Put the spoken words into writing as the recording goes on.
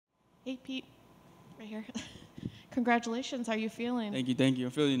Hey, Pete, right here. Congratulations. How are you feeling? Thank you, thank you.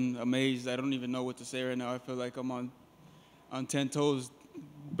 I'm feeling amazed. I don't even know what to say right now. I feel like I'm on 10 toes,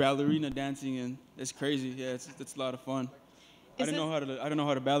 ballerina dancing, and it's crazy. Yeah, it's a lot of fun. Is it I don't know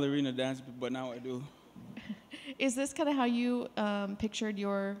how to ballerina dance, but now I do. is this kind of how you pictured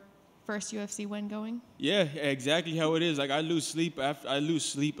your first UFC win going? Yeah, exactly how it is. Like I lose sleep after I lose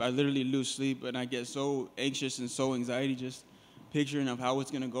sleep. I literally lose sleep, and I get so anxious and so anxiety just picturing of how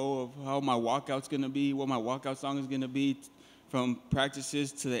it's gonna go, of how my walkout's gonna be, what my walkout song is gonna be, from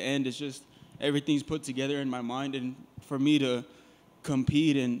practices to the end. It's just everything's put together in my mind, and for me to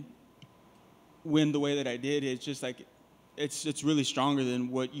compete and win the way that I did, it's just like it's really stronger than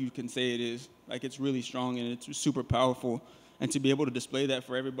what you can say it is. Like it's really strong and it's super powerful. And to be able to display that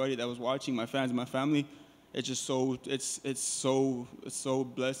for everybody that was watching, my fans, my family, it's just so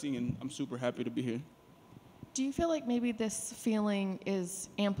blessing, and I'm super happy to be here. Do you feel like maybe this feeling is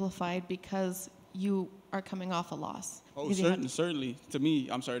amplified because you are coming off a loss? Oh, Because you had certainly. To me,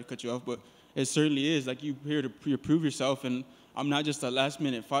 I'm sorry to cut you off, but it certainly is. Like you here to prove yourself, and I'm not just a last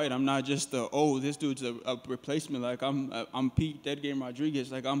minute fight. I'm not just this dude's a replacement. Like I'm Pete Dead Game Rodriguez.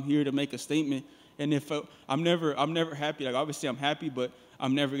 Like I'm here to make a statement. And if I'm never happy. Like obviously I'm happy, but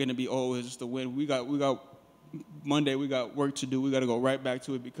I'm never gonna be it's just a win. We got Monday. We got work to do. We got to go right back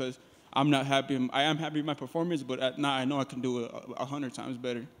to it because I'm not happy. I am happy with my performance, but now I know I can do it 100 times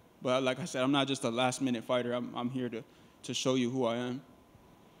better. But like I said, I'm not just a last minute fighter. I'm here to show you who I am.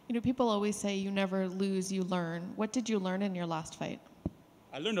 people always say you never lose, you learn. What did you learn in your last fight?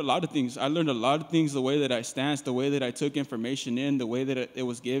 I learned a lot of things. I learned a lot of things, the way that I stance, the way that I took information in, the way that it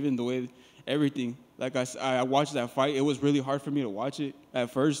was given, the way everything. Like I watched that fight. It was really hard for me to watch it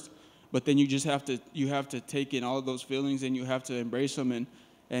at first, but then you have to take in all of those feelings and you have to embrace them,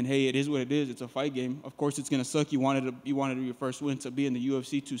 and hey, it is what it is. It's a fight game. Of course, it's gonna suck. You wanted your first win to be in the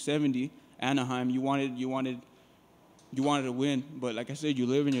UFC 270 Anaheim. You wanted to win, but like I said, you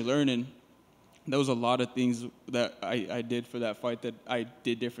live and you learn, and there was a lot of things that I did for that fight that I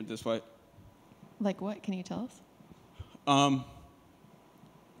did different this fight. Like what? Can you tell us?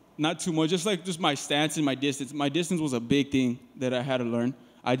 Not too much, just my stance and my distance. My distance was a big thing that I had to learn.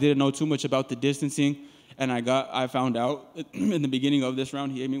 I didn't know too much about the distancing, and I found out in the beginning of this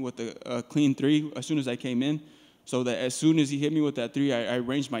round, he hit me with a clean 3 as soon as I came in. So that as soon as he hit me with that 3, I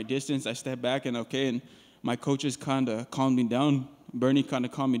ranged my distance, I stepped back, and my coaches kind of calmed me down. Bernie kind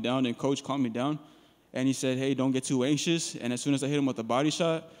of calmed me down, and Coach calmed me down. And he said, hey, don't get too anxious. And as soon as I hit him with a body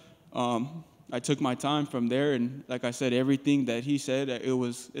shot, I took my time from there. And like I said, everything that he said,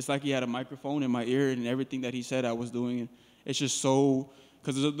 it's like he had a microphone in my ear, and everything that he said I was doing. And it's just so,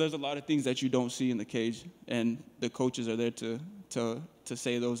 because there's a lot of things that you don't see in the cage. And the coaches are there to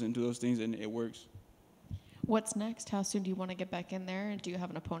say those and do those things, and it works. What's next? How soon do you want to get back in there? Do you have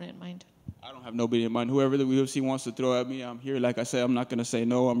an opponent in mind? I don't have nobody in mind. Whoever the UFC wants to throw at me, I'm here. Like I said, I'm not going to say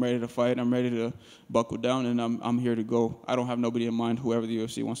no. I'm ready to fight. I'm ready to buckle down, and I'm here to go. I don't have nobody in mind. Whoever the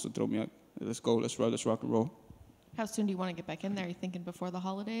UFC wants to throw me at, let's go. Let's rock and roll. How soon do you want to get back in there? Are you thinking before the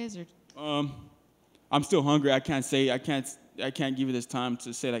holidays or? I'm still hungry. I can't give you this time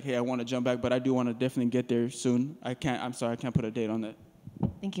to say like, hey, I want to jump back, but I do want to definitely get there soon. I'm sorry, I can't put a date on that.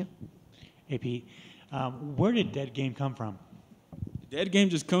 Thank you. Hey, Pete, where did Dead Game come from? Dead game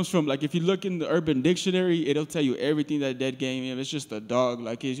just comes from, like, if you look in the Urban Dictionary, it'll tell you everything that dead game is. It's just a dog.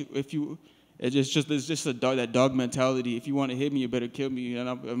 Like, it's just a dog, that dog mentality. If you want to hit me, you better kill me, and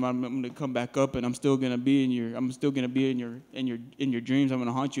I'm going to come back up, and I'm still going to be in your dreams. I'm going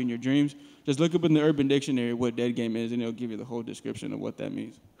to haunt you in your dreams. Just look up in the Urban Dictionary what dead game is, and it'll give you the whole description of what that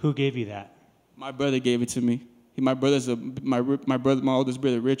means. Who gave you that? My brother gave it to me. My oldest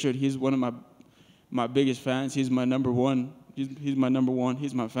brother, Richard. He's one of my biggest fans. He's my number one. He's my number one.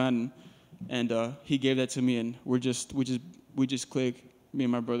 He's my fan, and he gave that to me, and we just click. Me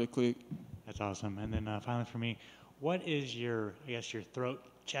and my brother click. That's awesome. And then finally for me, what is your throat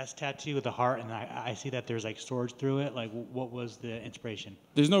chest tattoo with the heart? And I see that there's like swords through it. Like, what was the inspiration?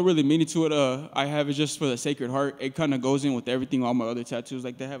 There's no really meaning to it. I have it just for the Sacred Heart. It kind of goes in with everything. All my other tattoos,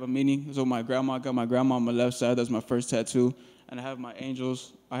 like, they have a meaning. So I got my grandma on my left side. That's my first tattoo, and I have my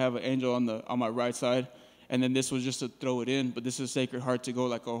angels. I have an angel on my right side. And then this was just to throw it in, but this is Sacred Heart to go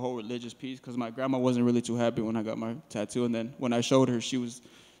like a whole religious piece, because my grandma wasn't really too happy when I got my tattoo. And then when I showed her, she was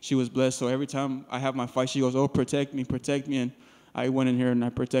blessed. So every time I have my fight, she goes, oh, protect me. And I went in here and I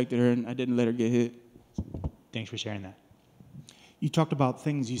protected her, and I didn't let her get hit. Thanks for sharing that. You talked about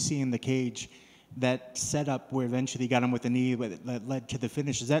things you see in the cage that set up where eventually you got him with the knee that led to the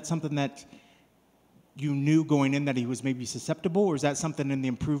finish. Is that something that you knew going in that he was maybe susceptible, or is that something in the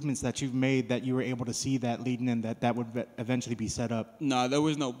improvements that you've made that you were able to see that leading in that would eventually be set up? No, there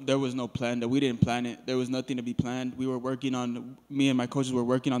was no plan. That we didn't plan it. There was nothing to be planned. We were working on, me and my coaches were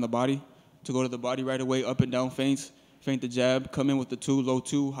working on the body, to go to the body right away, up and down feints, feint the jab, come in with the 2, low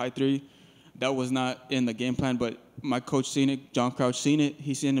 2, high 3. That was not in the game plan, but my coach seen it, John Crouch seen it.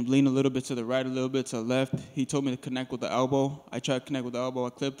 He seen him lean a little bit to the right, a little bit to the left. He told me to connect with the elbow. I tried to connect with the elbow, I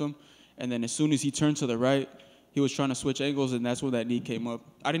clipped him. And then as soon as he turned to the right, he was trying to switch angles, and that's when that knee came up.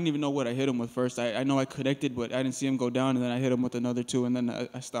 I didn't even know what I hit him with first. I know I connected, but I didn't see him go down, and then I hit him with another 2, and then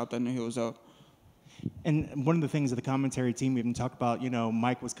I stopped. I knew he was out. And one of the things of the commentary team, we even talked about,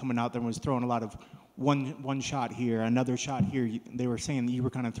 Mike was coming out there and was throwing a lot of one shot here, another shot here. They were saying that you were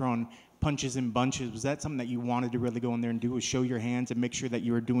kind of throwing punches in bunches. Was that something that you wanted to really go in there and do, was show your hands and make sure that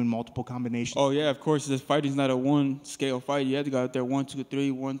you were doing multiple combinations? Oh, yeah, of course. This fighting's not a one-scale fight. You have to go out there 1, 2,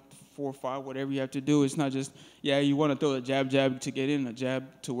 3, 1, 4, 5, whatever you have to do. It's not just, you want to throw a jab to get in, a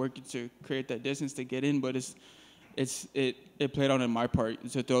jab to work it to create that distance to get in, but it played out in my part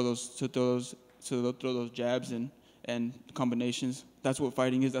to throw those jabs and combinations. That's what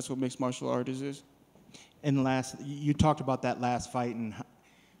fighting is. That's what mixed martial arts is. And you talked about that last fight and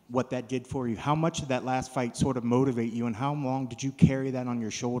what that did for you. How much did that last fight sort of motivate you, and how long did you carry that on your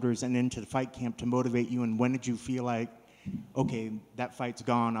shoulders and into the fight camp to motivate you, and when did you feel like, okay, that fight's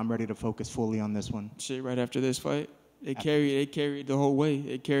gone, I'm ready to focus fully on this one? Shit, right after this fight, it carried the whole way.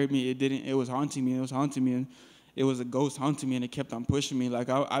 It carried me. It was haunting me, and it was a ghost haunting me, and it kept on pushing me. Like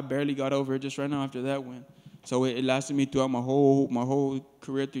I barely got over it just right now after that win. So it lasted me throughout my whole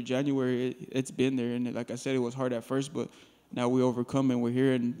career through January. It's been there, and like I said, it was hard at first, but now we overcome and we're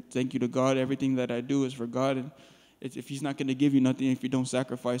here. And thank you to God. Everything that I do is for God, and if He's not going to give you nothing if you don't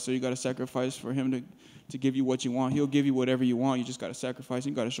sacrifice, so you got to sacrifice for Him to give you what you want. He'll give you whatever you want. You just got to sacrifice.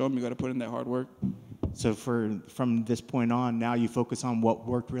 You got to show Him. You got to put in that hard work. So from this point on, now you focus on what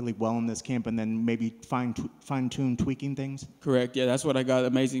worked really well in this camp, and then maybe fine-tune tweaking things? Correct. Yeah, that's what I got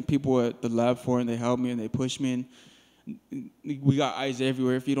amazing people at the lab for, and they help me and they push me. And we got eyes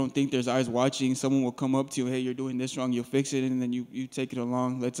everywhere. If you don't think there's eyes watching, someone will come up to you, hey, you're doing this wrong, you'll fix it, and then you take it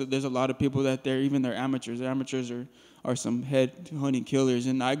along. There's a lot of people that even they're amateurs. The amateurs are some head hunting killers,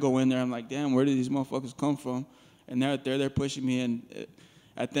 and I go in there, I'm like, damn, where did these motherfuckers come from? And they're pushing me, and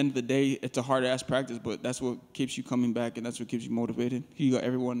at the end of the day, it's a hard-ass practice, but that's what keeps you coming back, and that's what keeps you motivated. You got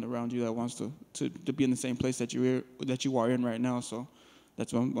everyone around you that wants to be in the same place that you are in right now, so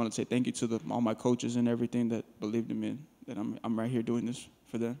that's what I want to say. Thank you to all my coaches and everything that believed in me, that I'm right here doing this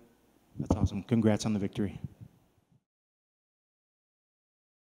for them. That's awesome. Congrats on the victory.